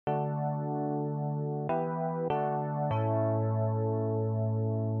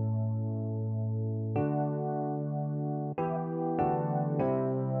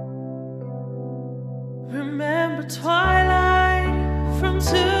Twilight from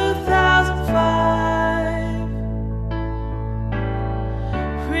 2005.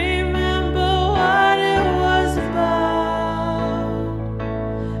 Remember what it was about.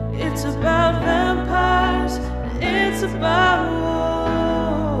 It's about vampires, it's about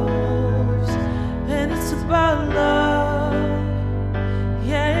wolves, and it's about love.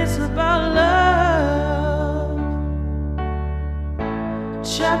 Yeah, it's about love.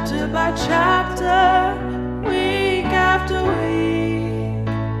 Chapter by chapter, week after week,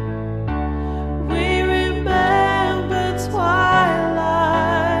 we remember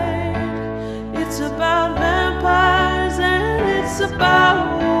Twilight. It's about vampires and it's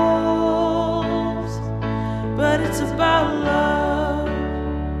about wolves, but it's about love.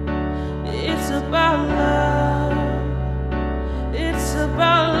 It's about love. It's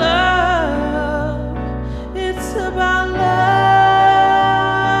about love. It's about love.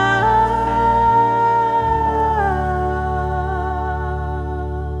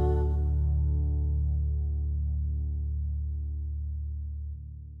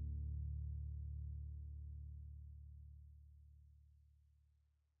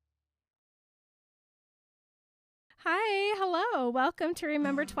 Hi, hello. Welcome to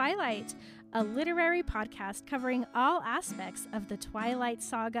Remember Twilight, a literary podcast covering all aspects of the Twilight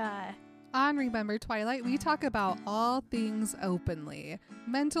Saga. On Remember Twilight, we talk about all things openly: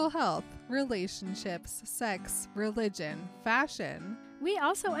 mental health, relationships, sex, religion, fashion. We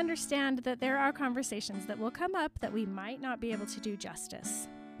also understand that there are conversations that will come up that we might not be able to do justice.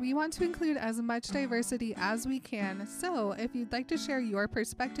 We want to include as much diversity as we can, so if you'd like to share your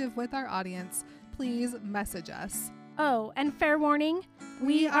perspective with our audience, please message us. Oh, and fair warning,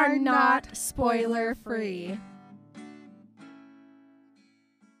 we are not spoiler-free.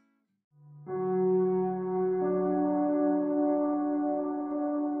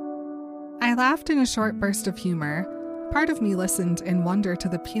 I laughed in a short burst of humor. Part of me listened in wonder to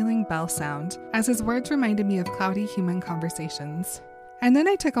the pealing bell sound, as his words reminded me of cloudy human conversations. And then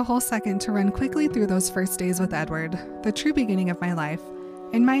I took a whole second to run quickly through those first days with Edward, the true beginning of my life,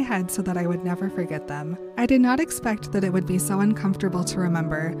 in my head so that I would never forget them. I did not expect that it would be so uncomfortable to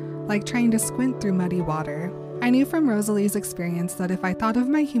remember, like trying to squint through muddy water. I knew from Rosalie's experience that if I thought of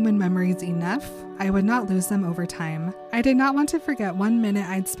my human memories enough, I would not lose them over time. I did not want to forget 1 minute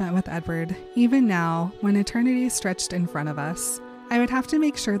I'd spent with Edward, even now, when eternity stretched in front of us. I would have to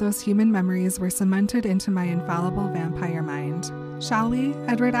make sure those human memories were cemented into my infallible vampire mind. "Shall we?"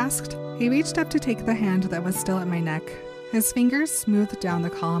 Edward asked. He reached up to take the hand that was still at my neck. His fingers smoothed down the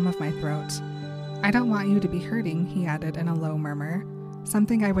column of my throat. "I don't want you to be hurting," he added in a low murmur,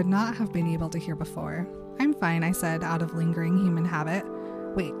 something I would not have been able to hear before. "I'm fine," I said, out of lingering human habit.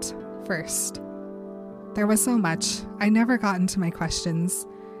 "Wait, first." There was so much. I never got into my questions.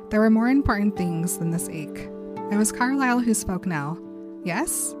 There were more important things than this ache. It was Carlisle who spoke now.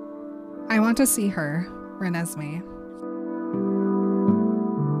 "Yes?" "I want to see her, Renesmee."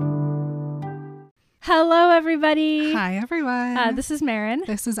 Hello, everybody. Hi, everyone. This is Marin.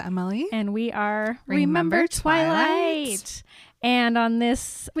 This is Emily. And we are Remember Twilight. And on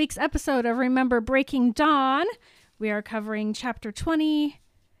this week's episode of Remember Breaking Dawn, we are covering Chapter 20,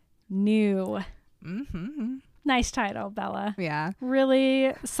 New. Mm-hmm. Nice title, Bella. Yeah.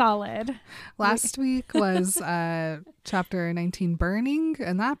 Really solid. Last week was Chapter 19, Burning,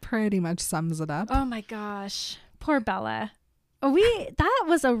 and that pretty much sums it up. Oh my gosh. Poor Bella. That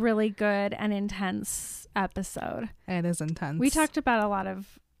was a really good and intense episode. It is intense. We talked about a lot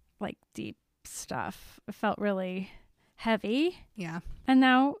of deep stuff. It felt really heavy. Yeah. And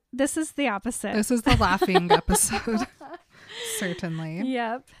now this is the opposite. This is the laughing episode. Certainly.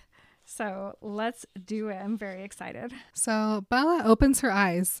 Yep. So let's do it. I'm very excited. So Bella opens her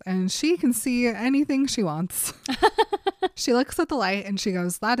eyes and she can see anything she wants. She looks at the light and she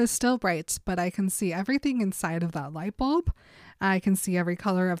goes, "That is still bright, but I can see everything inside of that light bulb. I can see every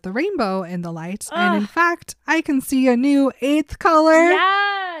color of the rainbow in the light. And in fact, I can see a new 8th color."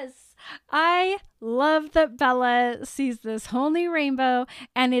 Yes. I love that Bella sees this whole new rainbow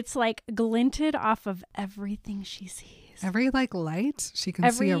and it's glinted off of everything she sees. Every light she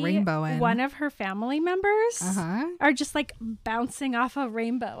can see a rainbow in. One of her family members Uh-huh. are just bouncing off a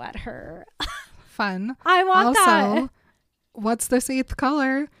rainbow at her. Fun. I want that. Also, what's this 8th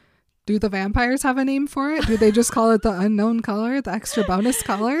color? Do the vampires have a name for it? Do they just call it the unknown color, the extra bonus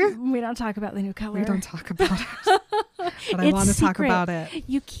color? We don't talk about the new color. We don't talk about it. But I want to talk about it.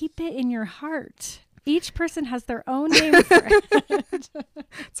 You keep it in your heart. Each person has their own name for it.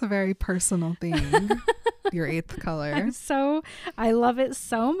 It's a very personal thing. Your 8th color. I love it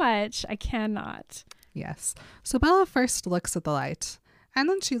so much. I cannot. Yes. So Bella first looks at the light. And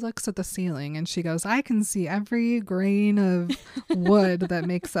then she looks at the ceiling and she goes, I can see every grain of wood that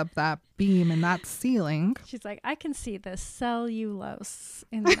makes up that beam in that ceiling. She's like, I can see the cellulose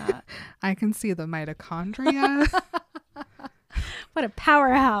in that. I can see the mitochondria. What a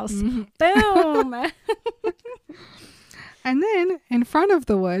powerhouse. Boom. And then in front of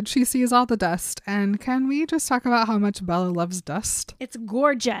the wood, she sees all the dust. And can we just talk about how much Bella loves dust? It's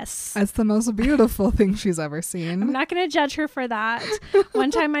gorgeous. It's the most beautiful thing she's ever seen. I'm not going to judge her for that. One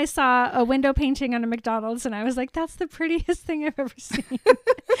time I saw a window painting on a McDonald's and I was like, that's the prettiest thing I've ever seen.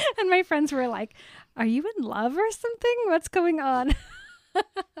 And my friends were like, are you in love or something? What's going on?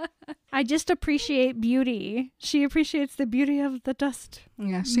 I just appreciate beauty. She appreciates the beauty of the dust.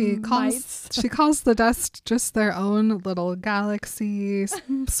 Yeah, she calls the dust just their own little galaxy,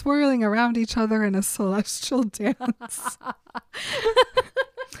 swirling around each other in a celestial dance.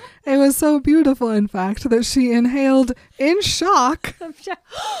 It was so beautiful, in fact, that she inhaled in shock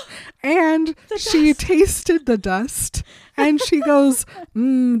and she tasted the dust and she goes,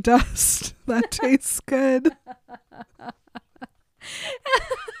 dust, that tastes good.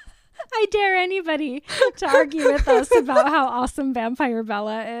 I dare anybody to argue with us about how awesome Vampire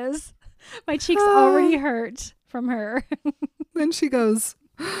Bella is. My cheeks already hurt from her. Then she goes,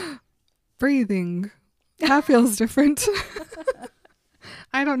 breathing. That feels different.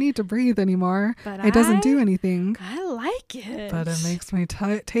 I don't need to breathe anymore. But it doesn't do anything. I like it. But it makes me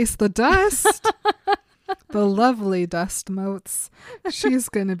taste the dust. The lovely dust motes. She's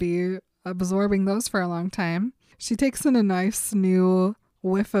going to be absorbing those for a long time. She takes in a nice new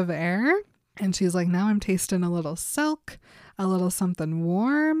whiff of air and she's like, now I'm tasting a little silk, a little something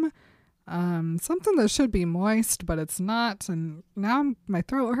warm, something that should be moist, but it's not. And now my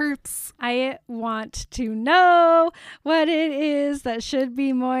throat hurts. I want to know what it is that should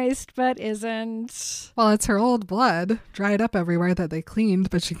be moist, but isn't. Well, it's her old blood dried up everywhere that they cleaned,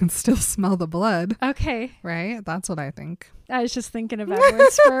 but she can still smell the blood. Okay. Right? That's what I think. I was just thinking of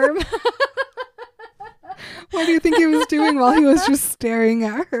Edward's sperm. What do you think he was doing while he was just staring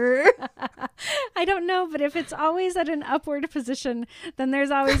at her? I don't know, but if it's always at an upward position, then there's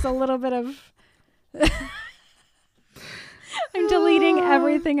always a little bit of... I'm deleting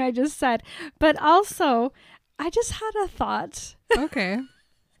everything I just said. But also, I just had a thought. Okay.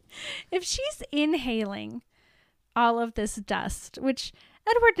 If she's inhaling all of this dust, which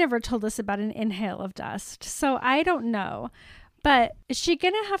Edward never told us about an inhale of dust, so I don't know. But is she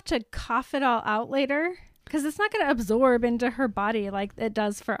going to have to cough it all out later? Because it's not going to absorb into her body like it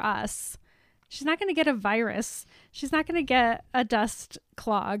does for us. She's not going to get a virus. She's not going to get a dust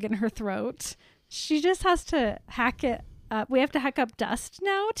clog in her throat. She just has to hack it up. We have to hack up dust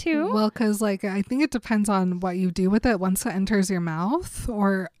now, too? Well, because I think it depends on what you do with it once it enters your mouth,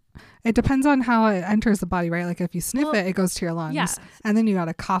 or it depends on how it enters the body, right? Like if you sniff it goes to your lungs. Yeah. And then you got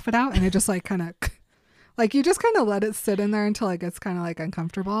to cough it out and it just kind of... Like you just kind of let it sit in there until it gets kind of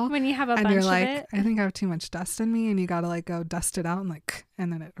uncomfortable. When you have a bunch of it. And you're like, I think I have too much dust in me, and you got to go dust it out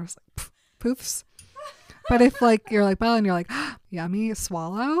and then it was poofs. But if you're like Bella and you're like, yummy,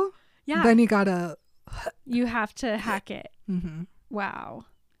 swallow. Yeah. Then you got to. You have to hack it. Mm-hmm. Wow.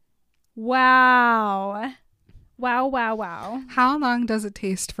 Wow. Wow, wow, wow. How long does it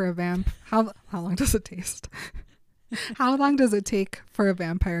taste for a vamp? How long does it taste? How long does it take for a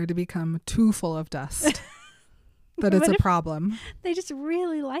vampire to become too full of dust that it's a problem? They just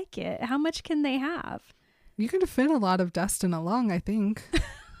really like it. How much can they have? You can fit a lot of dust in a lung, I think.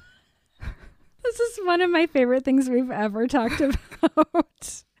 This is one of my favorite things we've ever talked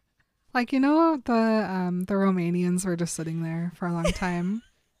about. The Romanians were just sitting there for a long time.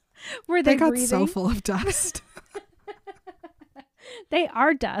 Were they got breathing? So full of dust. They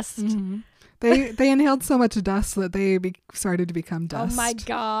are dust. Mm-hmm. They inhaled so much dust that they started to become dust. Oh my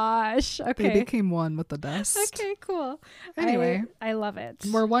gosh. Okay. They became one with the dust. Okay, cool. Anyway. I love it.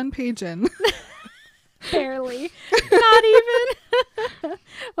 We're one page in. Barely. Not even.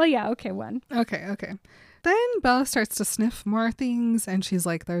 Well, yeah. Okay, one. Okay. Then Bella starts to sniff more things and she's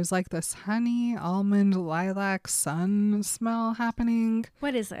like, there's this honey, almond, lilac, sun smell happening.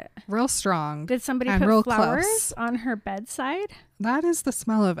 What is it? Real strong. Did somebody put flowers on her bedside? That is the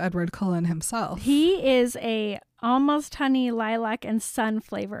smell of Edward Cullen himself. He is a almost honey, lilac, and sun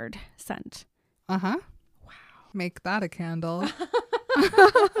flavored scent. Uh-huh. Wow. Make that a candle.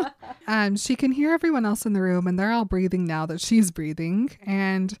 She can hear everyone else in the room and they're all breathing now that she's breathing.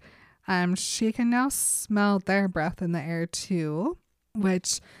 And she can now smell their breath in the air too,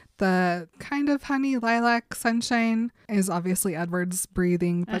 which The kind of honey lilac sunshine is obviously Edward's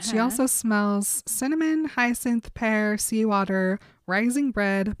breathing, but she also smells cinnamon, hyacinth, pear, seawater, rising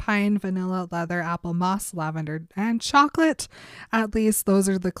bread, pine, vanilla, leather, apple, moss, lavender, and chocolate. At least those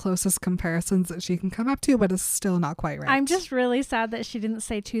are the closest comparisons that she can come up to, but it's still not quite right. I'm just really sad that she didn't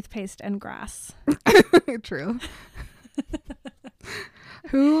say toothpaste and grass. True.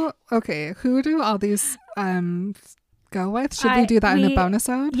 Who do all these go with? Should we do that in a bonus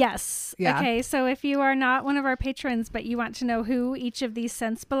ode? Yes. Yeah. Okay, so if you are not one of our patrons, but you want to know who each of these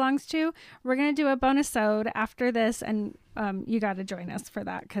scents belongs to, we're going to do a bonus ode after this, and you got to join us for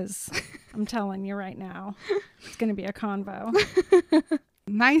that, because I'm telling you right now, it's going to be a convo.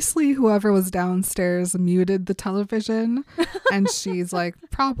 Nicely, whoever was downstairs muted the television, and she's like,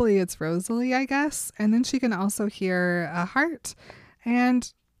 probably it's Rosalie, I guess. And then she can also hear a heart,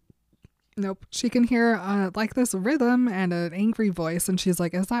 and nope, she can hear like this rhythm and an angry voice, and she's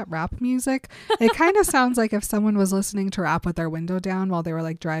like, is that rap music? It kind of sounds like if someone was listening to rap with their window down while they were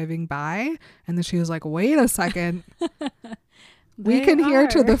like driving by, and then she was like, wait a second, we can hear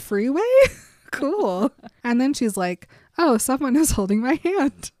to the freeway? Cool. And then she's like, oh, someone is holding my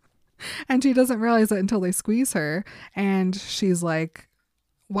hand, and she doesn't realize it until they squeeze her, and she's like,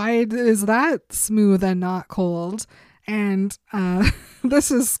 why is that smooth and not cold? And this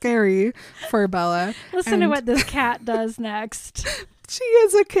is scary for Bella. Listen to what this cat does next. She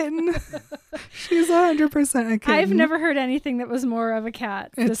is a kitten. She's 100% a kitten. I've never heard anything that was more of a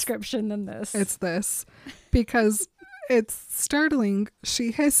cat description than this. It's because it's startling.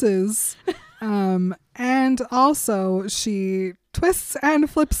 She hisses, and also she twists and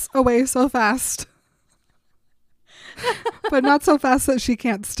flips away so fast. But not so fast that she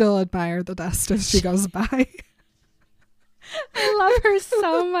can't still admire the dust as she goes by. I love her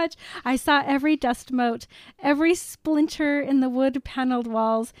so much. I saw every dust mote, every splinter in the wood paneled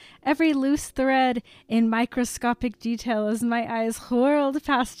walls, every loose thread in microscopic detail as my eyes whirled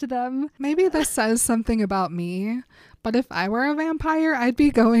past them. Maybe this says something about me, but if I were a vampire, I'd be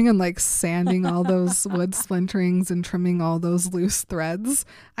going and like sanding all those wood splinterings and trimming all those loose threads.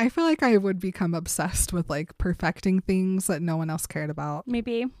 I feel like I would become obsessed with like perfecting things that no one else cared about.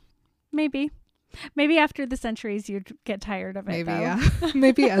 Maybe after the centuries you'd get tired of it. Maybe, though. yeah.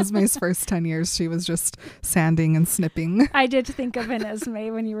 Maybe Esme's first 10 years, she was just sanding and snipping. I did think of an Esme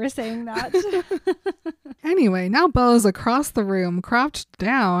when you were saying that. Anyway, now Bella's across the room, crouched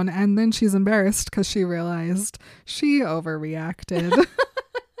down, and then she's embarrassed because she realized she overreacted.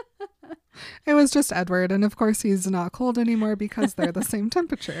 It was just Edward, and of course he's not cold anymore because they're the same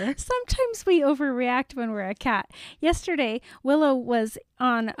temperature. Sometimes we overreact when we're a cat. Yesterday, Willow was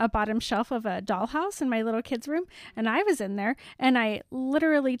on a bottom shelf of a dollhouse in my little kid's room, and I was in there, and I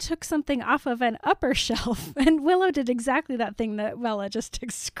literally took something off of an upper shelf, and Willow did exactly that thing that Bella just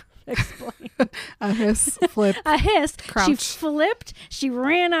explained. A hiss, flip, a hiss, crouch. She flipped, she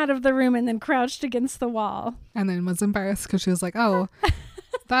ran out of the room, and then crouched against the wall. And then was embarrassed because she was like, oh...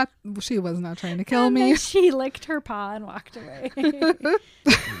 that she was not trying to kill me. Then she licked her paw and walked away.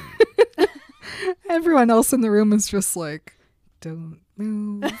 Everyone else in the room is just like, don't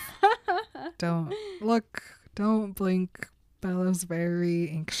move, don't look, don't blink. Bella's very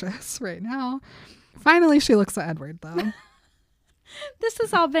anxious right now. Finally, she looks at Edward, though. This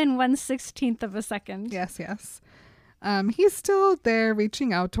has all been 1/16 of a second. Yes. He's still there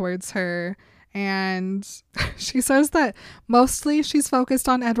reaching out towards her. And she says that mostly she's focused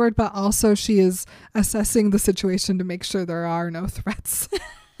on Edward, but also she is assessing the situation to make sure there are no threats.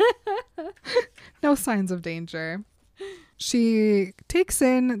 No signs of danger. She takes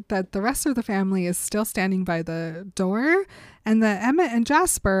in that the rest of the family is still standing by the door and that Emmett and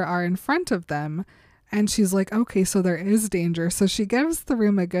Jasper are in front of them. And she's like, okay, so there is danger. So she gives the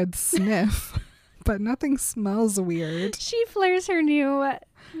room a good sniff, but nothing smells weird. She flares her new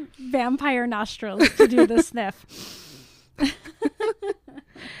vampire nostrils to do the sniff.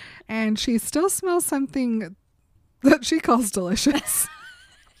 And she still smells something that she calls delicious.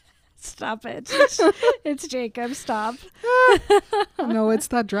 Stop it. It's Jacob. Stop. No, it's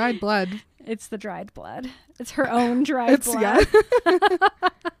that dried blood. It's the dried blood. It's her own dried blood. Yeah.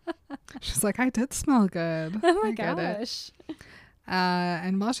 She's like, I did smell good. Oh my I get it. gosh.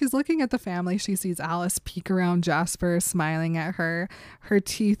 And while she's looking at the family, she sees Alice peek around Jasper, smiling at her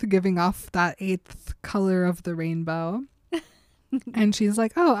teeth giving off that 8th color of the rainbow. And she's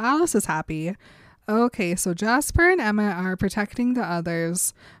like, oh, Alice is happy. Okay, so Jasper and Emma are protecting the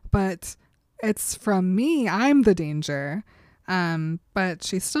others, but it's from me. I'm the danger. But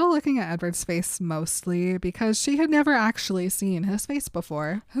she's still looking at Edward's face mostly because she had never actually seen his face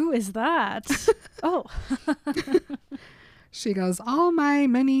before. Who is that? Oh. She goes, all my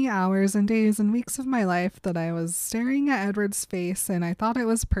many hours and days and weeks of my life that I was staring at Edward's face and I thought it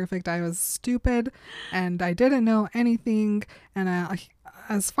was perfect. I was stupid and I didn't know anything. And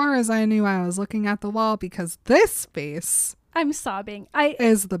as far as I knew, I was looking at the wall because this face I'm sobbing.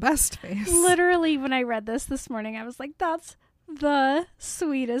 is the best face. Literally, when I read this morning, I was like, that's the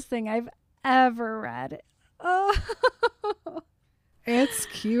sweetest thing I've ever read. Oh, It's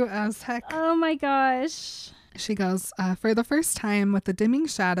cute as heck. oh my gosh. She goes, for the first time, with the dimming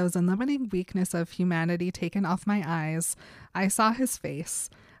shadows and limiting weakness of humanity taken off my eyes, I saw his face.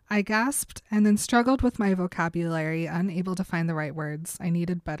 I gasped and then struggled with my vocabulary, unable to find the right words. I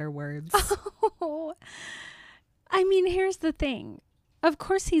needed better words. Oh. I mean, here's the thing. Of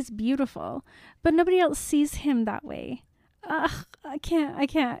course he's beautiful, but nobody else sees him that way. Ugh, I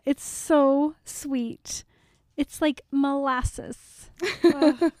can't. It's so sweet. It's like molasses.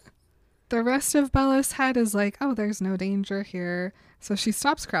 Ugh. The rest of Bella's head is like, oh, there's no danger here. So she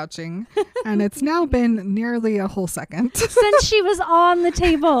stops crouching, and it's now been nearly a whole second Since she was on the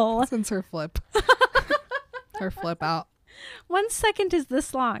table. since her flip. Her flip out. 1 second is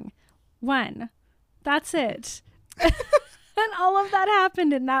this long. 1. That's it. And all of that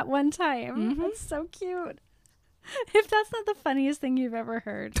happened in that one time. Mhm. That's so cute. If that's not the funniest thing you've ever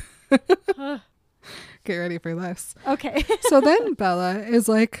heard. Ugh. Get ready for this. Okay. So then Bella is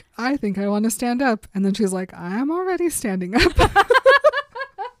like, I think I want to stand up. And then she's like, I'm already standing up.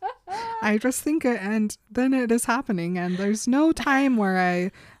 I just think it, and then it is happening. And there's no time where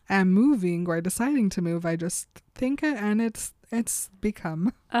I am moving or deciding to move. I just think it, and it's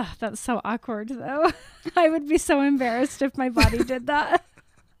become. Ugh, that's so awkward, though. I would be so embarrassed if my body did that.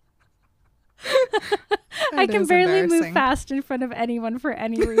 I It can is barely move embarrassing. fast in front of anyone for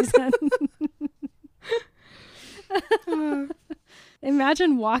any reason.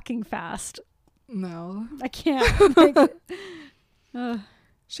 Imagine walking fast. No. I can't. Like, ugh.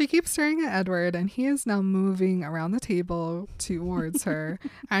 She keeps staring at Edward, and he is now moving around the table towards her,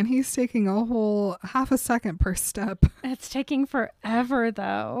 and he's taking a whole half a second per step. It's taking forever,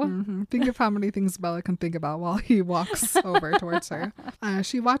 though. Think of how many things Bella can think about while he walks over towards her.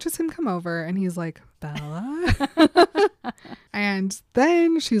 She watches him come over, and he's like, Bella? And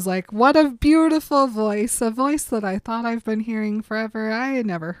then she's like, what a beautiful voice, a voice that I thought I've been hearing forever. I had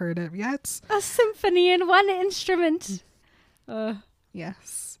never heard it yet. A symphony in one instrument.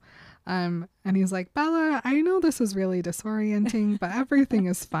 Yes. And he's like, Bella, I know this is really disorienting, but everything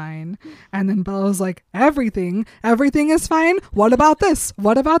is fine. And then Bella's like, everything is fine? What about this?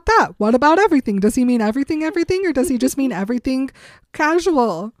 What about that? What about everything? Does he mean everything, or does he just mean everything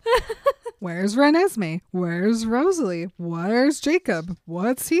casual? Where's Renesmee? Where's Rosalie? Where's Jacob?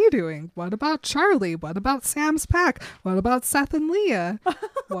 What's he doing? What about Charlie? What about Sam's pack? What about Seth and Leah?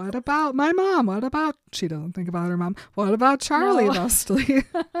 What about my mom? What about, she doesn't think about her mom. What about Charlie No. mostly?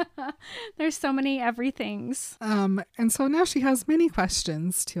 There's so many everythings. And so now she has many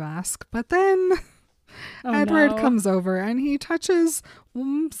questions to ask, but then Oh, Edward no. comes over and he touches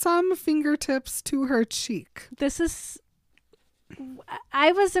some fingertips to her cheek. This is...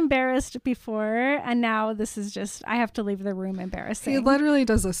 I was embarrassed before, and now this is just... I have to leave the room embarrassing. He literally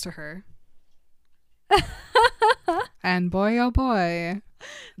does this to her. And boy, oh boy,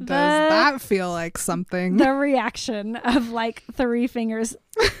 does that feel like something. The reaction of like 3 fingers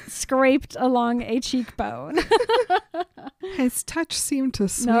scraped along a cheekbone. His touch seemed to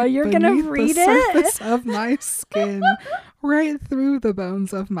sweep No, you're gonna beneath read the it? surface of my skin, right through the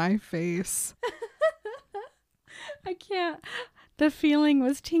bones of my face. I can't. The feeling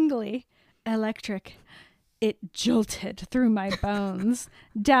was tingly, electric. It jolted through my bones,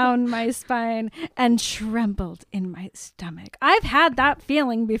 down my spine, and trembled in my stomach. I've had that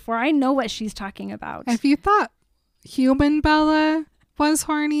feeling before. I know what she's talking about. If you thought human Bella was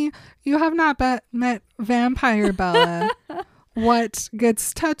horny, you have not met vampire Bella. What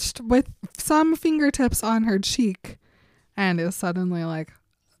gets touched with some fingertips on her cheek and is suddenly like,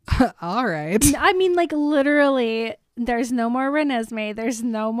 all right. I mean, like, literally, there's no more Renesmee. There's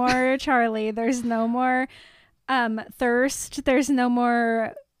no more Charlie. There's no more thirst. There's no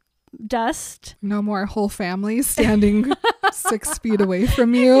more dust. No more whole family standing 6 feet away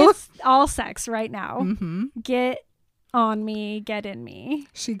from you. It's all sex right now. Mm-hmm. Get on me. Get in me.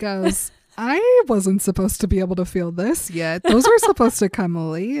 She goes, I wasn't supposed to be able to feel this yet. Those were supposed to come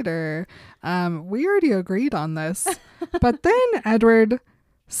later. We already agreed on this. But then Edward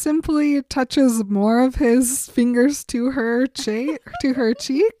simply touches more of his fingers to her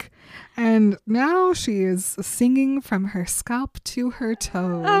cheek. And now she is singing from her scalp to her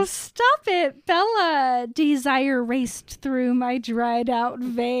toes. Oh, stop it, Bella. Desire raced through my dried out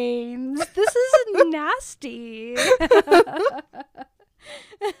veins. This is nasty.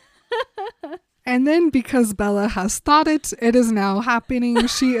 And then because Bella has thought it, it is now happening.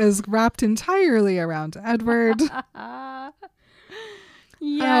 She is wrapped entirely around Edward.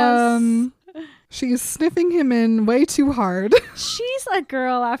 Yes. She's sniffing him in way too hard. She's a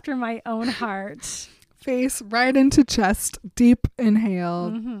girl after my own heart. Face right into chest, deep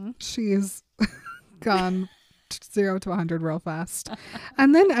inhale. Mm-hmm. She's gone 0 to 100 real fast.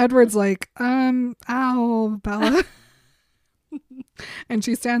 And then Edward's like, ow, Bella. And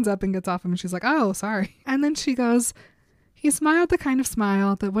she stands up and gets off him and she's like, oh, sorry. And then she goes, he smiled the kind of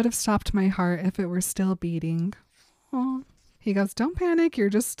smile that would have stopped my heart if it were still beating. Aww. He goes, don't panic. You're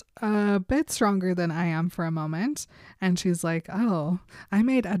just a bit stronger than I am for a moment. And she's like, oh, I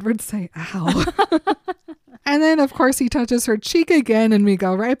made Edward say, ow. And then, of course, he touches her cheek again and we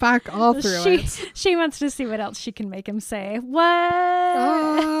go right back all through it. She wants to see what else she can make him say.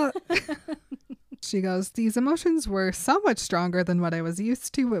 What? She goes, these emotions were so much stronger than what I was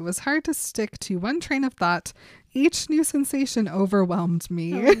used to. It was hard to stick to one train of thought. Each new sensation overwhelmed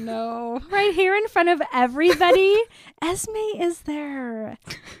me. Oh, no. Right here in front of everybody, Esme is there.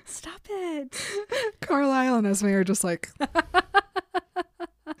 Stop it. Carlisle and Esme are just like...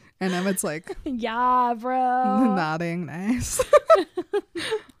 And Emmett's like... Yeah, bro. Nodding. Nice.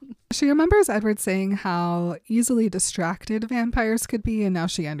 She remembers Edward saying how easily distracted vampires could be, and now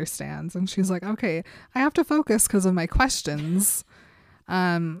she understands. And she's like, okay, I have to focus because of my questions.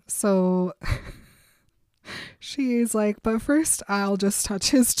 So she's like, but first I'll just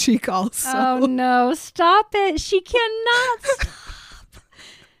touch his cheek also. Oh, no. Stop it. She cannot stop.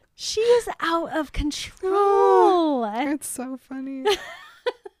 She is out of control. It's so funny.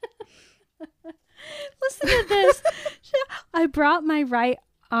 Listen to this. I brought my right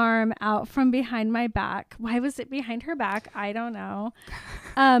arm out from behind my back. Why was it behind her back? I don't know.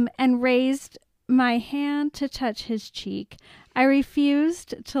 And raised my hand to touch his cheek. I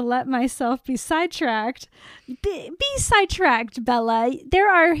refused to let myself be sidetracked. Be sidetracked, Bella. There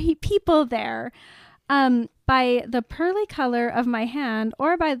are people there. By the pearly color of my hand,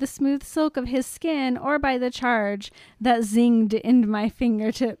 or by the smooth silk of his skin, or by the charge that zinged into my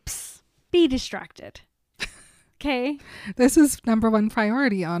fingertips. Be distracted. Okay. This is number one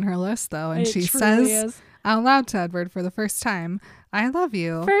priority on her list, though. And she says out loud to Edward for the first time, I love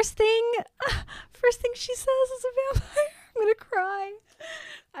you. First thing she says is a vampire. I'm going to cry.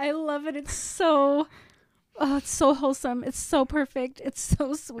 I love it. It's so wholesome. It's so perfect. It's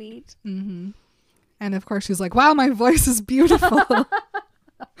so sweet. Mm-hmm. And of course she's like, wow, my voice is beautiful.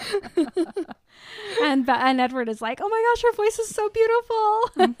 And Edward is like, oh my gosh, her voice is so beautiful.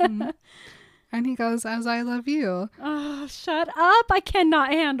 Mm-hmm. And he goes, as I love you. Oh, shut up. I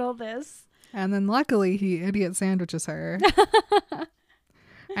cannot handle this. And then luckily he idiot sandwiches her.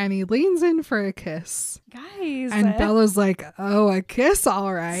 And he leans in for a kiss. Guys. And Bella's like, oh, a kiss,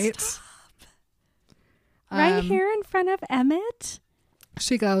 all right. Stop. Right here in front of Emmett?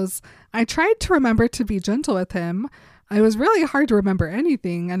 She goes, I tried to remember to be gentle with him. It was really hard to remember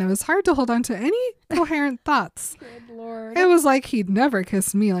anything, and it was hard to hold on to any coherent thoughts. Good Lord. It was like he'd never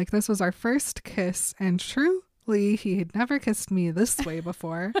kissed me. Like this was our first kiss, and truly, he had never kissed me this way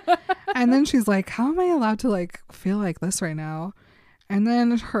before. And then she's like, how am I allowed to like feel like this right now? And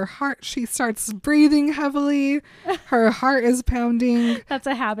then her heart, she starts breathing heavily. Her heart is pounding. That's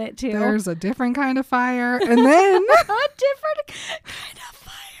a habit too. There's a different kind of fire. And then... a different kind of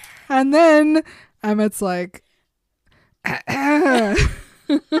fire. And then Emmett's like... If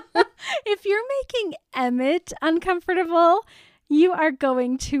you're making Emmett uncomfortable, you are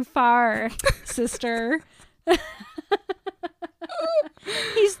going too far, sister.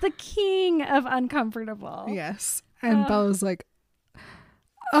 He's the king of uncomfortable. Yes. And Bella's like,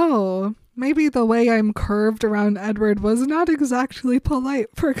 oh, maybe the way I'm curved around Edward was not exactly polite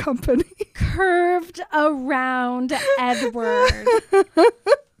for company. Curved around Edward.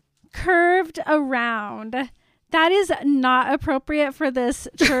 Curved around. That is not appropriate for this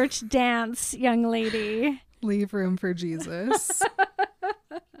church dance, young lady. Leave room for Jesus.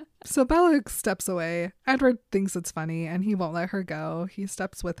 So Bella steps away. Edward thinks it's funny and he won't let her go. He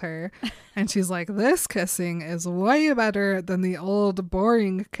steps with her and she's like, this kissing is way better than the old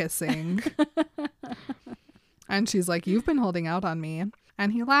boring kissing. And she's like, you've been holding out on me.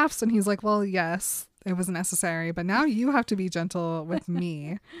 And he laughs and he's like, well, yes, it was necessary, but now you have to be gentle with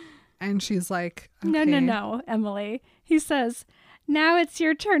me. And she's like, okay. No, Emily. He says, now it's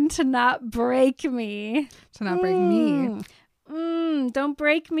your turn to not break me. To not break me. don't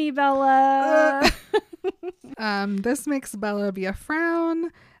break me, Bella. This makes Bella be a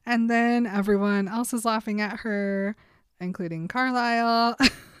frown, and then everyone else is laughing at her, including Carlisle.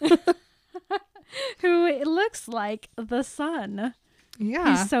 Who looks like the sun.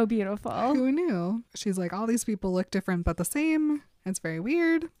 Yeah. He's so beautiful. Who knew? She's like, all these people look different but the same. It's very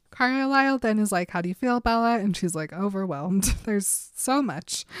weird. Carlisle then is like, how do you feel, Bella? And she's like, overwhelmed. There's so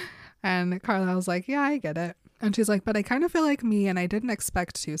much. And Carlisle's like, yeah, I get it. And she's like, but I kind of feel like me and I didn't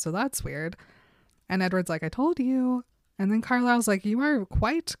expect to, so that's weird. And Edward's like, I told you. And then Carlisle's like, you are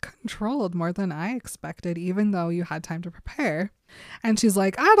quite controlled, more than I expected, even though you had time to prepare. And she's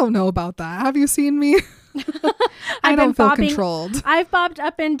like, I don't know about that. Have you seen me? I don't feel controlled. I've bobbed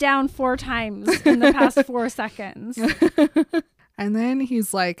up and down 4 times in the past 4 seconds. And then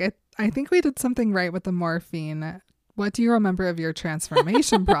he's like, I think we did something right with the morphine. What do you remember of your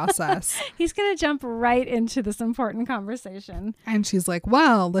transformation process? He's going to jump right into this important conversation. And she's like,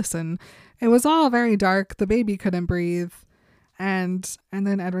 well, listen, it was all very dark. The baby couldn't breathe. And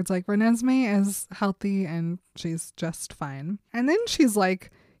then Edward's like, Renesmee is healthy and she's just fine. And then she's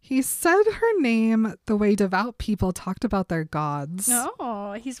like, he said her name the way devout people talked about their gods.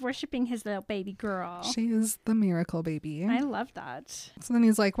 Oh, he's worshiping his little baby girl. She is the miracle baby. I love that. So then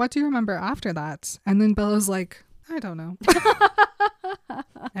he's like, what do you remember after that? And then Bella's like, I don't know.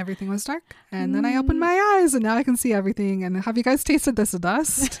 Everything was dark. And then I opened my eyes and now I can see everything. And have you guys tasted this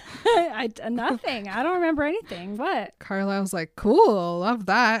dust? Nothing. I don't remember anything. What? Carlisle's like, cool, love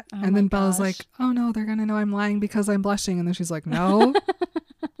that. Oh and then my Bella's gosh. like, oh no, they're going to know I'm lying because I'm blushing. And then she's like, no,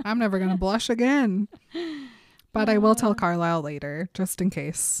 I'm never going to blush again. But I will tell Carlisle later, just in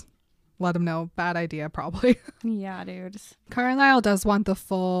case. Let him know. Bad idea, probably. Yeah, dude. Carlisle does want the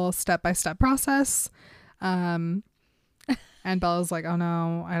full step-by-step process. And Bella's like, oh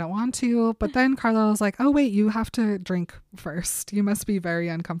no, I don't want to. But then Carlisle's like, oh wait, you have to drink first. You must be very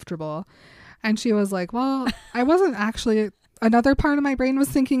uncomfortable. And she was like, well, I wasn't actually, another part of my brain was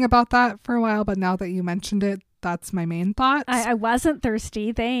thinking about that for a while, but now that you mentioned it, that's my main thought. I wasn't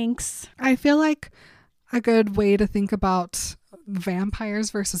thirsty. Thanks. I feel like a good way to think about vampires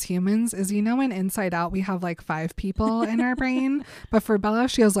versus humans is, you know, in Inside Out we have like 5 people in our brain, but for Bella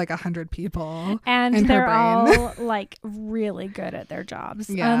she has like 100 people And in they're her brain. all like really good at their jobs,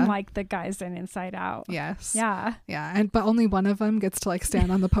 Yeah. unlike the guys in Inside Out. Yes. Yeah. Yeah. And but only one of them gets to like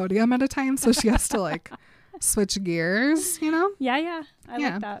stand on the podium at a time, so she has to like switch gears, you know? Yeah. I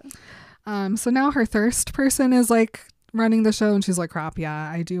Yeah. like that. So now her thirst person is like running the show and she's like, crap,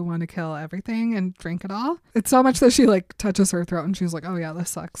 yeah, I do want to kill everything and drink it all. It's so much that she like touches her throat and she's like, oh yeah, this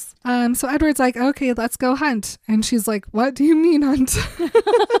sucks. So Edward's like, okay, let's go hunt. And she's like, what do you mean hunt?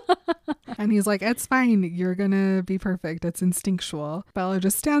 And he's like, it's fine, you're gonna be perfect, it's instinctual. Bella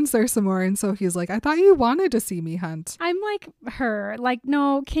just stands there some more, and so he's like, I thought you wanted to see me hunt. I'm like her. Like,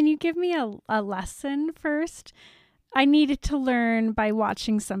 no, can you give me a lesson first? I needed to learn by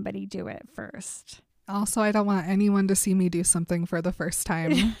watching somebody do it first. Also, I don't want anyone to see me do something for the first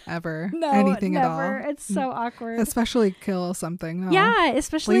time ever. No, anything never. at all. It's so awkward. Especially kill something. No. Yeah,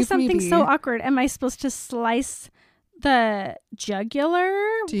 especially Leave me something be. so awkward. Am I supposed to slice the jugular?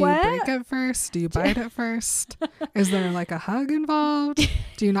 Do you What? break it first? Do you bite it first? Is there like a hug involved?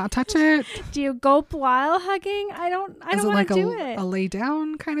 Do you not touch it? Do you gulp while hugging? I don't Is it want like to do it. a lay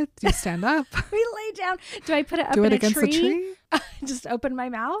down kind of? Do you stand up? We lay down. Do I put it up do in it a against tree? the tree? Just open my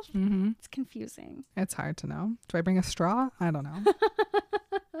mouth? Mm-hmm. It's confusing. It's hard to know. Do I bring a straw? I don't know.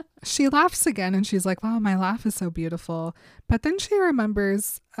 She laughs again and she's like, wow, my laugh is so beautiful. But then she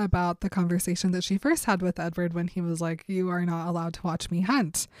remembers about the conversation that she first had with Edward when he was like, you are not allowed to watch me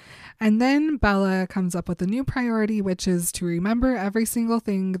hunt. And then Bella comes up with a new priority, which is to remember every single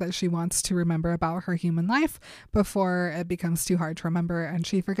thing that she wants to remember about her human life before it becomes too hard to remember and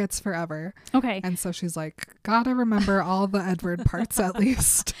she forgets forever. Okay. And so she's like, gotta remember all the Edward parts at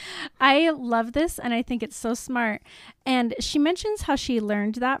least. I love this and I think it's so smart. And she mentions how she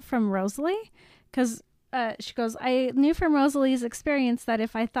learned that from Rosalie because she goes, I knew from Rosalie's experience that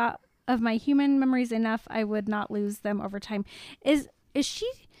if I thought of my human memories enough, I would not lose them over time. Is she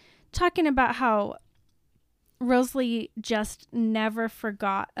talking about how Rosalie just never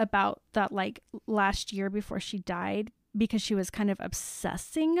forgot about that like last year before she died because she was kind of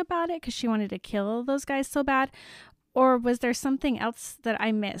obsessing about it because she wanted to kill those guys so bad? Or was there something else that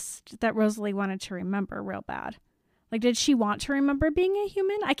I missed that Rosalie wanted to remember real bad? Like, did she want to remember being a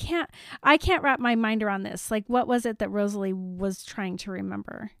human? I can't wrap my mind around this. Like, what was it that Rosalie was trying to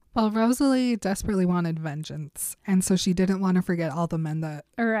remember? Well, Rosalie desperately wanted vengeance, and so she didn't want to forget all the men that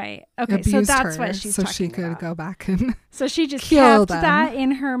Right. Okay, abused so that's her, what she's so talking she could about. go back and So she just kill kept them. that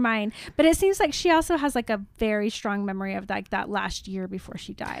in her mind. But it seems like she also has like a very strong memory of like that last year before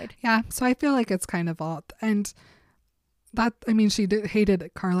she died. yeah. So I feel like it's kind of all, and that, I mean, she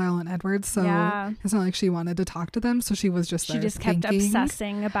hated Carlisle and Edward, so Yeah. it's not like she wanted to talk to them. So she was just She there just kept thinking.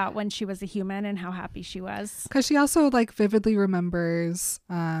 obsessing about when she was a human and how happy she was. Because she also like vividly remembers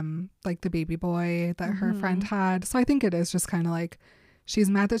like the baby boy that her friend had. So I think it is just kind of like she's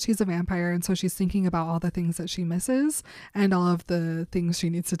mad that she's a vampire, and so she's thinking about all the things that she misses and all of the things she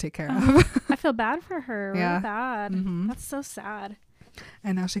needs to take care of. I feel bad for her. Yeah. Really bad. Mhm. That's so sad.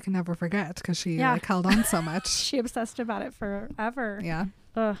 And now she can never forget because she Yeah. like held on so much. She obsessed about it forever. Yeah.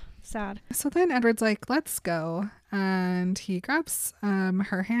 Ugh, sad. So then Edward's like, let's go. And he grabs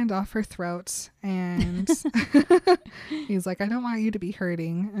her hand off her throat and he's like, I don't want you to be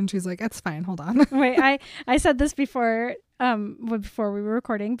hurting. And she's like, it's fine. Hold on. Wait, I said this before before we were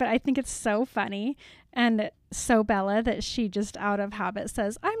recording, but I think it's so funny and so Bella that she just out of habit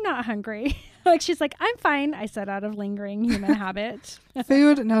says, I'm not hungry. Like she's like, I'm fine. I said out of lingering human habit.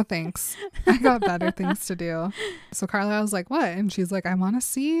 Food, no thanks. I got better things to do. So Carlisle's like, what? And she's like, I want to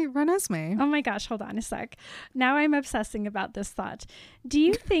see Renesmee. Oh my gosh, hold on a sec. Now I'm obsessing about this thought. Do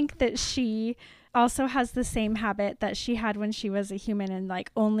you think that she also has the same habit that she had when she was a human and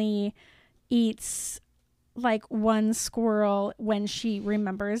like only eats like one squirrel when she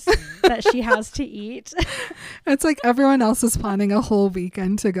remembers that she has to eat? It's like everyone else is planning a whole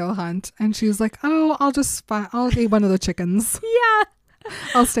weekend to go hunt. And she's like, oh, I'll eat one of the chickens. Yeah,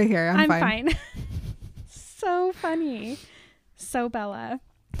 I'll stay here. I'm fine. fine. So funny. So Bella.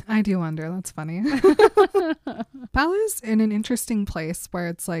 I do wonder. That's funny. Bella's in an interesting place where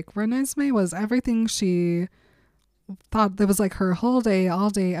it's like Renesmee was everything she thought that was like her whole day, all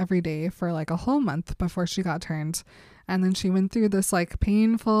day, every day for like a whole month before she got turned. And then she went through this like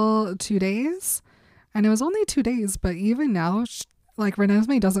painful 2 days. And it was only 2 days, but even now, like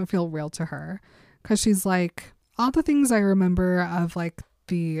Renesmee doesn't feel real to her because she's like, all the things I remember of like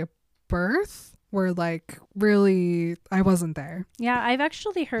the birth were like really, I wasn't there. Yeah, I've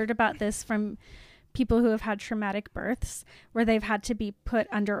actually heard about this from people who have had traumatic births where they've had to be put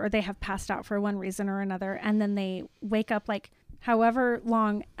under or they have passed out for one reason or another. And then they wake up like however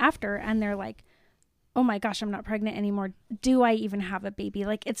long after and they're like, oh my gosh, I'm not pregnant anymore. Do I even have a baby?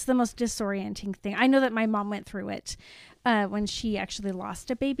 Like it's the most disorienting thing. I know that my mom went through it when she actually lost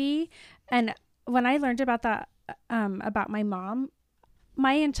a baby. And when I learned about that, about my mom,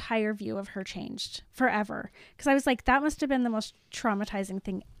 my entire view of her changed forever. Because I was like, that must have been the most traumatizing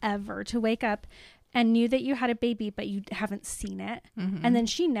thing ever to wake up and knew that you had a baby, but you haven't seen it. Mm-hmm. And then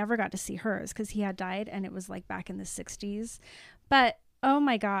she never got to see hers because he had died and it was like back in the 60s. But oh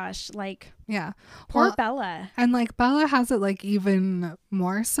my gosh, like Yeah. poor Well, Bella. and like Bella has it like even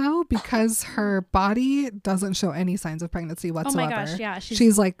more so because her body doesn't show any signs of pregnancy Oh whatsoever. my gosh, yeah.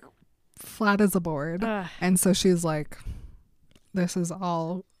 She's like flat as a board. Ugh. And so she's like, this is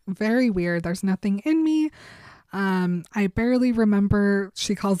all very weird. There's nothing in me. I barely remember,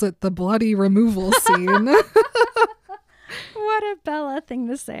 she calls it the bloody removal scene. What a Bella thing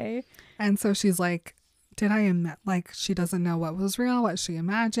to say. And so she's like, like, she doesn't know what was real, what she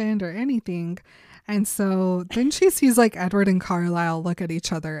imagined or anything. And so then she sees like Edward and Carlisle look at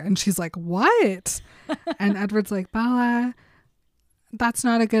each other and she's like, what? And Edward's like, Bella, that's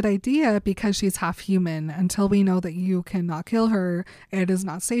not a good idea because she's half human. Until we know that you cannot kill her, it is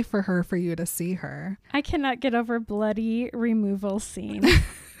not safe for her for you to see her. I cannot get over bloody removal scene.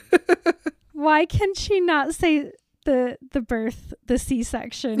 Why can she not say the birth, the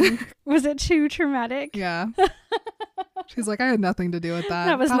C-section? Was it too traumatic? Yeah. She's like, I had nothing to do with that.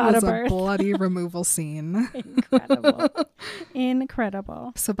 That was not a a birth. bloody removal scene. Incredible.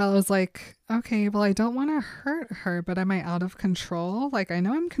 Incredible. So Bella's like, okay, well, I don't want to hurt her, but am I out of control? Like, I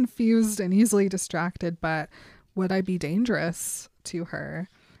know I'm confused and easily distracted, but would I be dangerous to her?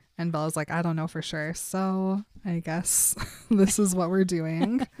 And Bella's like, I don't know for sure. So I guess this is what we're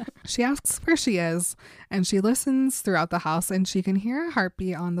doing. She asks where she is and she listens throughout the house and she can hear a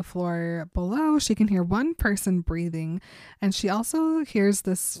heartbeat on the floor below. She can hear one person breathing and she also hears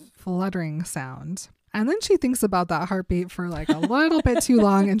this fluttering sound. And then she thinks about that heartbeat for like a little bit too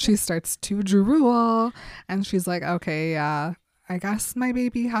long and she starts to drool and she's like, okay, yeah, I guess my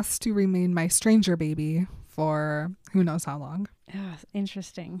baby has to remain my stranger baby for who knows how long. Ugh,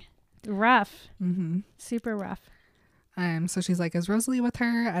 interesting. Rough. Mm-hmm. Super rough. So she's like, is Rosalie with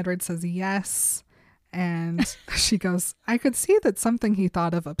her? Edward says yes. And she goes, I could see that something he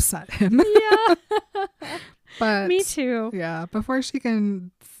thought of upset him. Yeah. But Me too. yeah, before she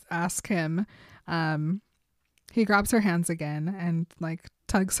can ask him. He grabs her hands again and like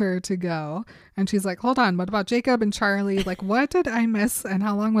tugs her to go. And she's like, hold on, what about Jacob and Charlie? Like, what did I miss and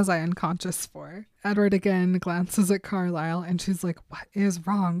how long was I unconscious for? Edward again glances at Carlisle and she's like, what is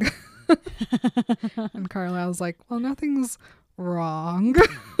wrong? And Carlisle's like, well, nothing's wrong.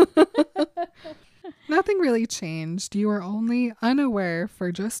 Nothing really changed. You were only unaware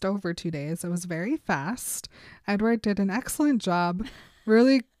for just over 2 days. It was very fast. Edward did an excellent job.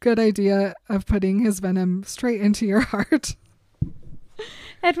 Really good idea of putting his venom straight into your heart.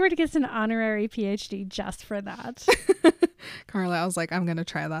 Edward gets an honorary PhD just for that. Carlisle's like, I'm going to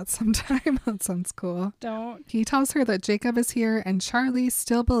try that sometime. That sounds cool. Don't. He tells her that Jacob is here and Charlie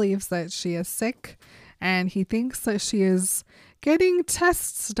still believes that she is sick. And he thinks that she is getting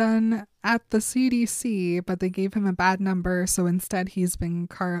tests done at the CDC, but they gave him a bad number. So instead he's been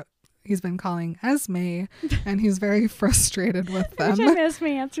calling Esme, and he's very frustrated with them. Every time Esme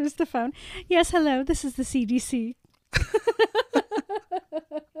answers the phone, yes, hello, this is the CDC.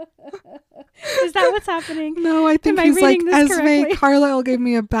 Is that what's happening? No, I think he's like, Esme, Carlisle gave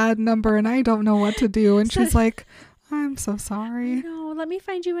me a bad number and I don't know what to do. And she's like, I'm so sorry. No, let me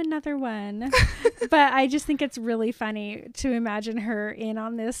find you another one. But I just think it's really funny to imagine her in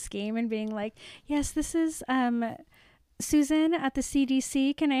on this scheme and being like, yes, this is Susan at the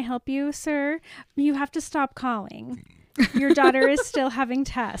CDC. Can I help you, sir? You have to stop calling. Your daughter is still having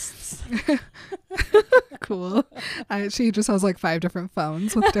tests. Cool. She just has like 5 different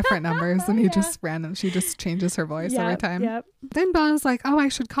phones with different numbers, and she just changes her voice every time. Yep. Then Bella's like, oh, I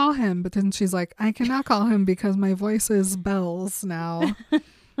should call him. But then she's like, I cannot call him because my voice is Belle's now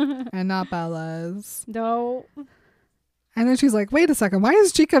and not Bella's. No. And then she's like, wait a second, why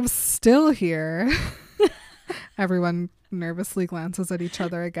is Jacob still here? Everyone nervously glances at each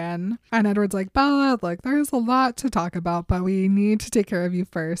other again. And Edward's like, Bella, like, there's a lot to talk about, but we need to take care of you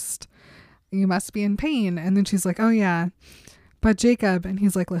first. You must be in pain. And then she's like, oh yeah, but Jacob. And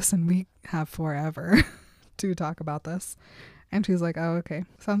he's like, listen, we have forever to talk about this. And she's like, oh, okay,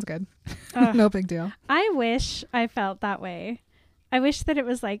 sounds good. No big deal. I wish I felt that way. I wish that it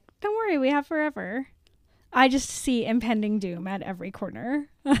was like, don't worry, we have forever. I just see impending doom at every corner.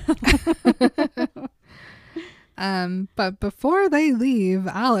 But before they leave,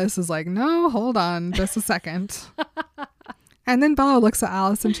 Alice is like, no, hold on just a second. And then Bella looks at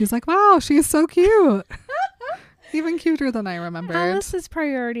Alice and she's like, wow, she's so cute. Even cuter than I remembered. Alice's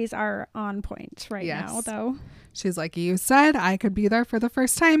priorities are on point now, though. She's like, you said I could be there for the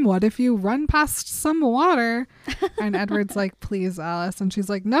first time. What if you run past some water? And Edward's like, please, Alice. And she's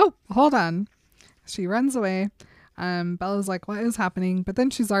like, nope, hold on. She runs away. Bella's like, what is happening? But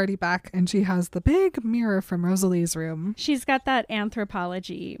then she's already back and she has the big mirror from Rosalie's room. She's got that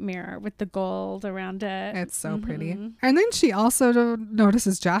anthropology mirror with the gold around it. It's so pretty. And then she also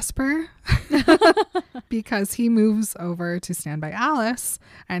notices Jasper because he moves over to stand by Alice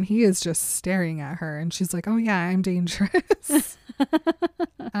and he is just staring at her. And she's like, oh yeah, I'm dangerous.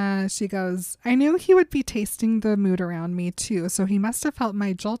 She goes, I knew he would be tasting the mood around me too. So he must have felt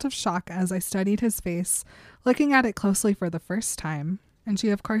my jolt of shock as I studied his face, looking at it closely for the first time. And she,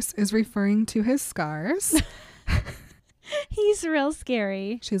 of course, is referring to his scars. He's real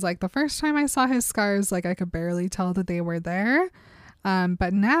scary. She's like, the first time I saw his scars, like I could barely tell that they were there.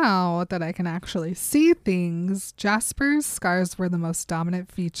 But now that I can actually see things, Jasper's scars were the most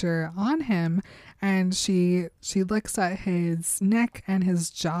dominant feature on him. And she looks at his neck and his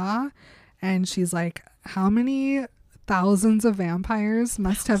jaw. And she's like, how many thousands of vampires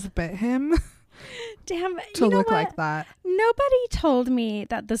must have bit him? Damn, to look like that. Nobody told me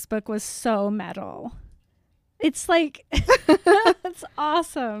that this book was so metal. It's like, it's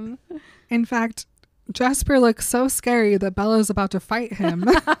awesome. In fact, Jasper looks so scary that Bella's about to fight him.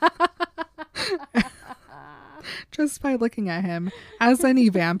 Just by looking at him, as any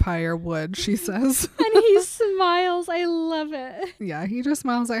vampire would, she says. And he smiles. I love it. Yeah, he just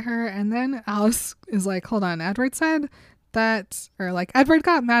smiles at her. And then Alice is like, hold on, Edward said that, or like, Edward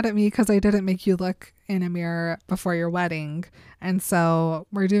got mad at me because I didn't make you look in a mirror before your wedding. And so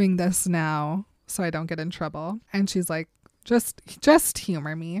we're doing this now so I don't get in trouble. And she's like, just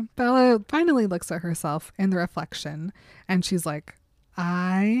humor me. Bella finally looks at herself in the reflection and she's like,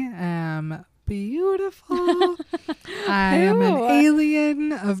 I am beautiful. I am an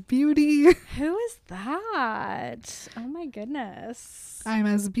alien of beauty. Who is that? Oh my goodness. I'm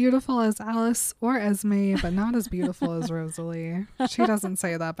as beautiful as Alice or Esme, but not as beautiful as Rosalie. She doesn't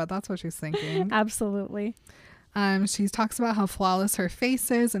say that, but that's what she's thinking. Absolutely. She talks about how flawless her face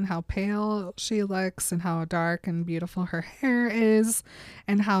is and how pale she looks and how dark and beautiful her hair is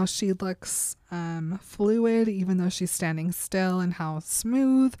and how she looks fluid even though she's standing still, and how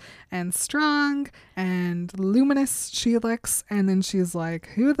smooth and strong and luminous she looks. And then she's like,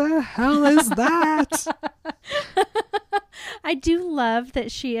 who the hell is that? I do love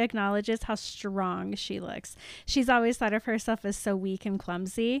that she acknowledges how strong she looks. She's always thought of herself as so weak and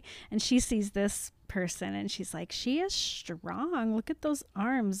clumsy, and she sees this person and she's like, she is strong. Look at those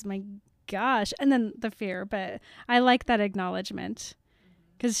arms. My gosh. And then the fear, but I like that acknowledgement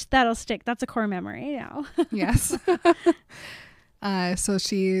because that'll stick. That's a core memory now. Yes. So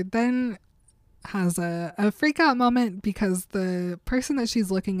she then has a freak out moment because the person that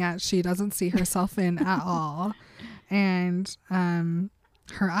she's looking at, she doesn't see herself in at all. And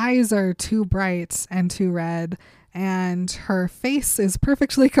her eyes are too bright and too red, and her face is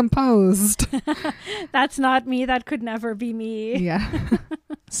perfectly composed. That's not me. That could never be me. Yeah.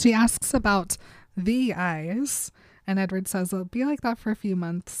 She asks about the eyes, and Edward says it'll be like that for a few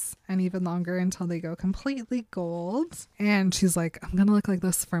months and even longer until they go completely gold. And she's like, I'm gonna look like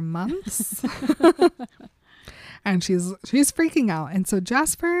this for months. And she's freaking out. And so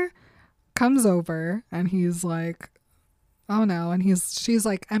Jasper comes over and he's like, oh no. And she's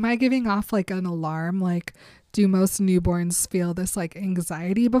like, am I giving off like an alarm? Like, do most newborns feel this like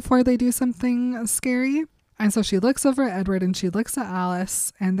anxiety before they do something scary? And so she looks over at Edward and she looks at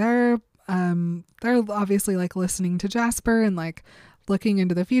Alice, and they're obviously like listening to Jasper and like looking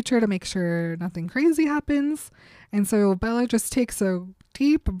into the future to make sure nothing crazy happens. And so Bella just takes a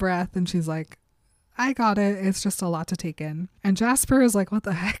deep breath and she's like, I got it. It's just a lot to take in. And Jasper is like, what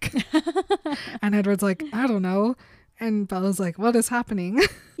the heck? And Edward's like, I don't know. And Bella's like, what is happening?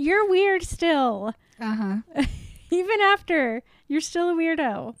 You're weird still. Uh-huh. Even after, you're still a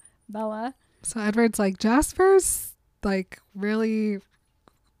weirdo, Bella. So Edward's like, Jasper's like really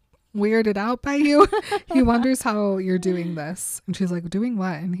weirded out by you. He wonders how you're doing this. And she's like, doing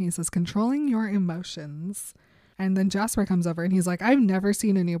what? And he says, controlling your emotions. And then Jasper comes over and he's like, I've never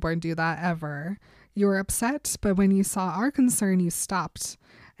seen a newborn do that ever. You were upset, but when you saw our concern, you stopped.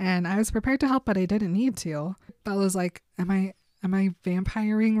 And I was prepared to help, but I didn't need to. Bella's like, am I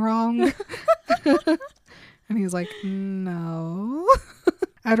vampiring wrong? And he's like, no.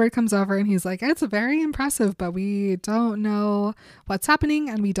 Edward comes over and he's like, it's very impressive, but we don't know what's happening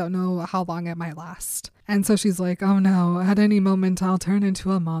and we don't know how long it might last. And so she's like, oh no, at any moment I'll turn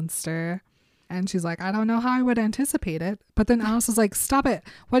into a monster. And she's like, I don't know how I would anticipate it. But then Alice is like, stop it.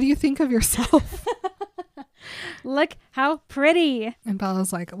 What do you think of yourself? Look how pretty. And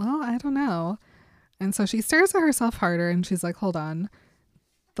Bella's like, well, I don't know. And so she stares at herself harder and she's like, hold on.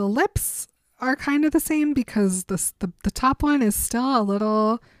 The lips are kind of the same because the top one is still a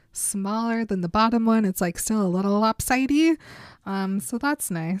little smaller than the bottom one. It's like still a little lopsidey. So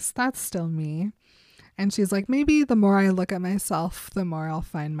that's nice. That's still me. And she's like, maybe the more I look at myself, the more I'll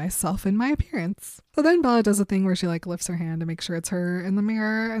find myself in my appearance. So then Bella does a thing where she like lifts her hand to make sure it's her in the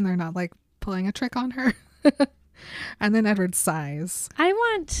mirror and they're not like pulling a trick on her. And then Edward sighs. I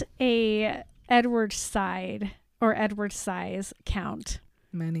want a Edward side or Edward sighs count.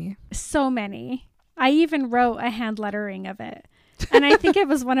 Many. So many. I even wrote a hand lettering of it. And I think it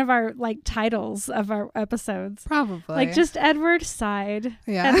was one of our like titles of our episodes. Probably. Like just Edward sighed.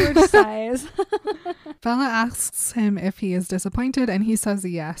 Yeah. Edward sighs. Bella asks him if he is disappointed and he says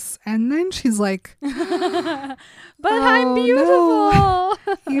yes. And then she's like, but I'm beautiful. No.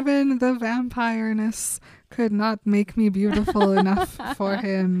 Even the vampireness could not make me beautiful enough for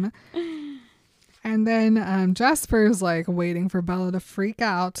him. And then Jasper's like waiting for Bella to freak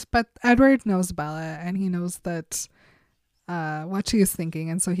out. But Edward knows Bella and he knows that what she's thinking.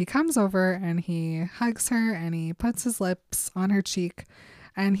 And so he comes over and he hugs her and he puts his lips on her cheek.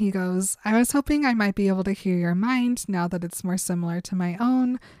 And he goes, I was hoping I might be able to hear your mind now that it's more similar to my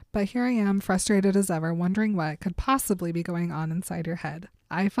own. But here I am, frustrated as ever, wondering what could possibly be going on inside your head.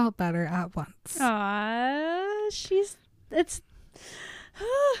 I felt better at once. It's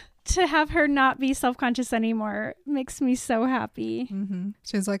to have her not be self-conscious anymore makes me so happy. Mm-hmm.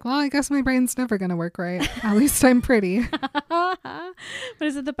 She's like, well, I guess my brain's never going to work right. At least I'm pretty. What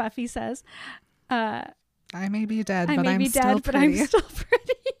is it that Buffy says? I may be dead, but I'm still pretty.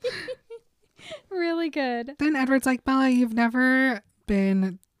 Really good. Then Edward's like, Bella, you've never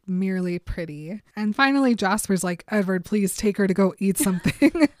been merely pretty. And finally Jasper's like, Edward, please take her to go eat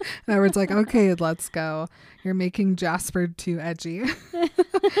something. And Edward's like, okay, let's go. You're making Jasper too edgy.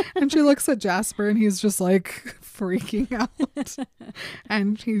 And she looks at Jasper and he's just like freaking out.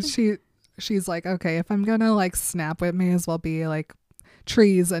 And she's like, okay, if I'm gonna like snap, it may as well be like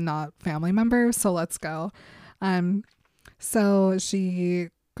trees and not family members, so let's go. So she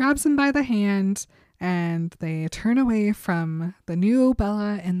grabs him by the hand and they turn away from the new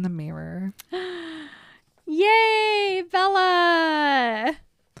Bella in the mirror. Yay, Bella!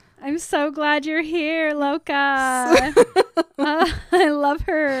 I'm so glad you're here, Loca. I love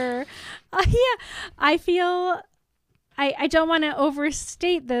her. Yeah, I feel... I don't want to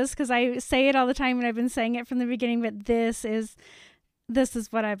overstate this because I say it all the time and I've been saying it from the beginning, but this is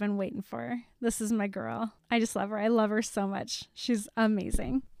what I've been waiting for. This is my girl. I just love her. I love her so much. She's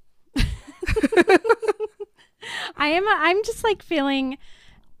amazing. I'm just like feeling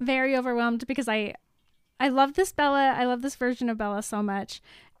very overwhelmed because I love this Bella. I love this version of Bella so much.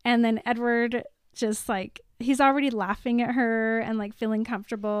 And then Edward just like, he's already laughing at her and like feeling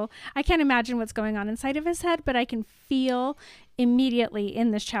comfortable. I can't imagine what's going on inside of his head, but I can feel immediately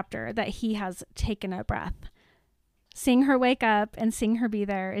in this chapter that he has taken a breath. Seeing her wake up and seeing her be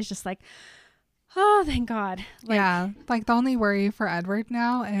there is just like, oh, thank God. Like, yeah. Like the only worry for Edward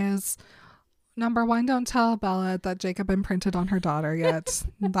now is, number one, don't tell Bella that Jacob imprinted on her daughter yet.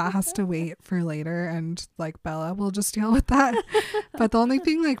 That has to wait for later. And like Bella will just deal with that. But the only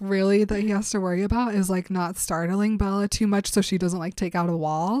thing like really that he has to worry about is like not startling Bella too much so she doesn't like take out a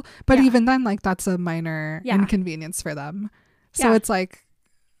wall. But even then, like that's a minor inconvenience for them. So it's like,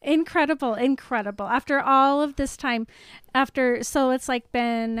 incredible after all of this time, so it's like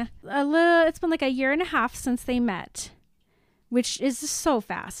been like a year and a half since they met, which is so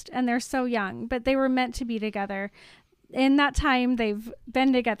fast, and they're so young, but they were meant to be together. In that time they've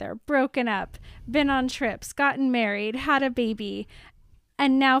been together, broken up, been on trips, gotten married, had a baby,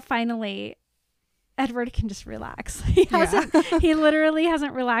 and now finally Edward can just relax. He literally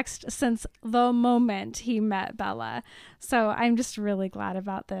hasn't relaxed since the moment he met Bella. So I'm just really glad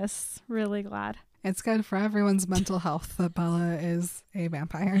about this. Really glad. It's good for everyone's mental health that Bella is a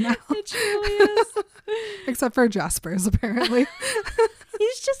vampire now. It truly is. Except for Jasper's, apparently.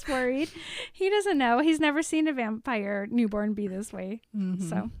 He's just worried. He doesn't know. He's never seen a vampire newborn be this way. Mm-hmm.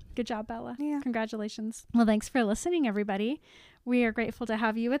 So good job, Bella. Yeah. Congratulations. Well, thanks for listening, everybody. We are grateful to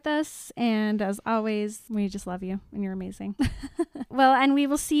have you with us. And as always, we just love you and you're amazing. Well, and we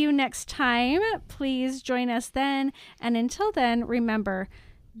will see you next time. Please join us then. And until then, remember,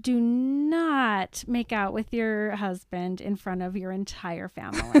 do not make out with your husband in front of your entire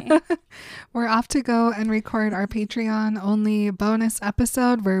family. We're off to go and record our Patreon only bonus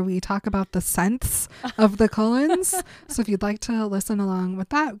episode where we talk about the scents of the Cullens. So if you'd like to listen along with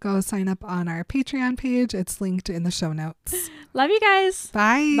that, go sign up on our Patreon page. It's linked in the show notes. Love you guys.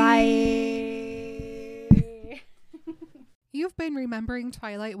 Bye. Bye. You've been remembering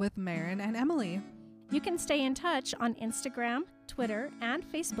Twilight with Marin and Emily. You can stay in touch on Instagram, Twitter, and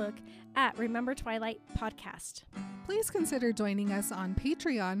Facebook at Remember Twilight Podcast. Please consider joining us on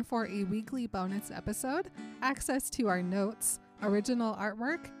Patreon for a weekly bonus episode, access to our notes, original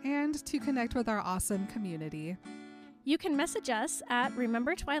artwork, and to connect with our awesome community. You can message us at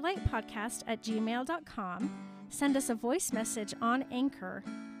remembertwilightpodcast@gmail.com, send us a voice message on Anchor,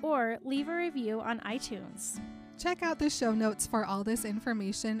 or leave a review on iTunes. Check out the show notes for all this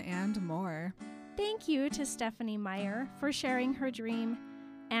information and more. Thank you to Stephanie Meyer for sharing her dream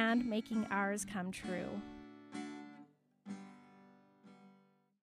and making ours come true.